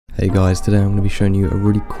Hey guys, today I'm going to be showing you a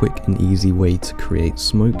really quick and easy way to create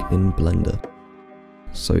smoke in Blender.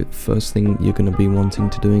 So first thing you're going to be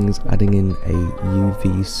wanting to doing is adding in a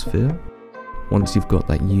UV sphere. Once you've got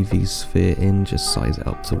that UV sphere in, just size it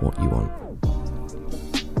up to what you want.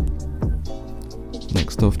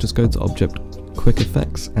 Next off, just go to Object, Quick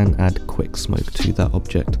Effects and add Quick Smoke to that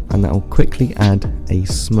object, and that will quickly add a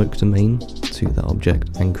smoke domain to that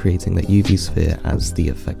object and creating that UV sphere as the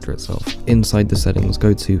effector itself. Inside the settings,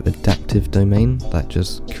 go to Adaptive Domain. That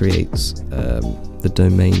just creates the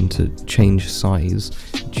domain to change size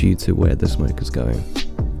due to where the smoke is going.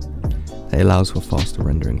 It allows for faster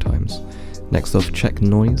rendering times. Next off, check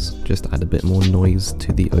noise. Just add a bit more noise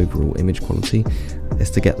to the overall image quality.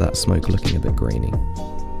 It's to get that smoke looking a bit grainy.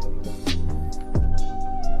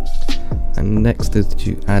 And next is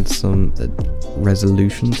to add some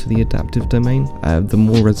resolution to the adaptive domain. The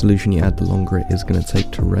more resolution you add, the longer it is going to take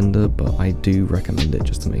to render, but I do recommend it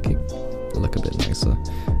just to make it look a bit nicer.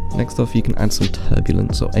 Next off, you can add some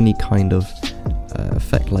turbulence or any kind of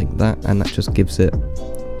effect like that, and that just gives it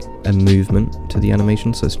a movement to the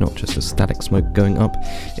animation, so it's not just a static smoke going up,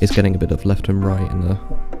 it's getting a bit of left and right and a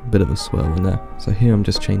bit of a swirl in there. So here I'm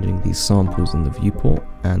just changing the samples in the viewport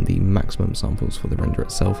and the maximum samples for the render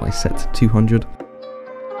itself I set to 200,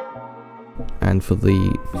 and for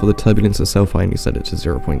the turbulence itself I only set it to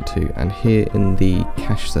 0.2. and here in the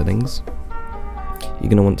cache settings you're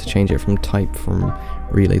going to want to change it from type from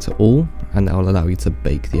relay to all, and that will allow you to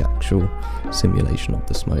bake the actual simulation of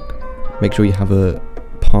the smoke. Make sure you have a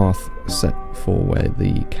path set for where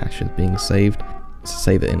the cache is being saved, to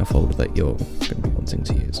save it in a folder that you're going to be wanting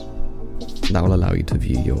to use. That will allow you to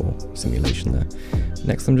view your simulation there.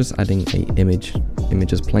 Next I'm just adding a image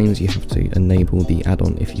as planes. You have to enable the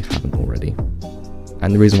add-on if you haven't already.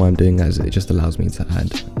 And the reason why I'm doing that is it just allows me to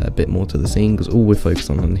add a bit more to the scene, because all we're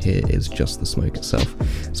focused on here is just the smoke itself.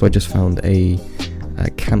 So I just found a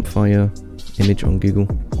campfire image on Google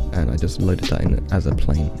and I just loaded that in as a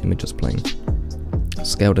plane, image as plane.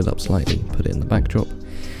 Scaled it up slightly, put it in the backdrop.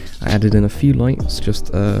 I added in a few lights, just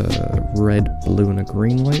a red, blue and a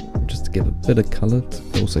green light, just to give a bit of colour.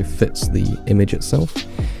 It also fits the image itself.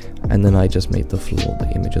 And then I just made the floor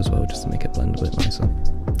the image as well, just to make it blend a bit nicer.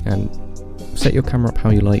 And set your camera up how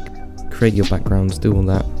you like, create your backgrounds, do all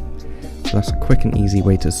that. So that's a quick and easy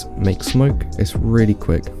way to make smoke. It's really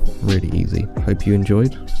quick, really easy. Hope you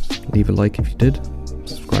enjoyed. Leave a like if you did.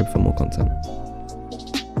 Subscribe for more content.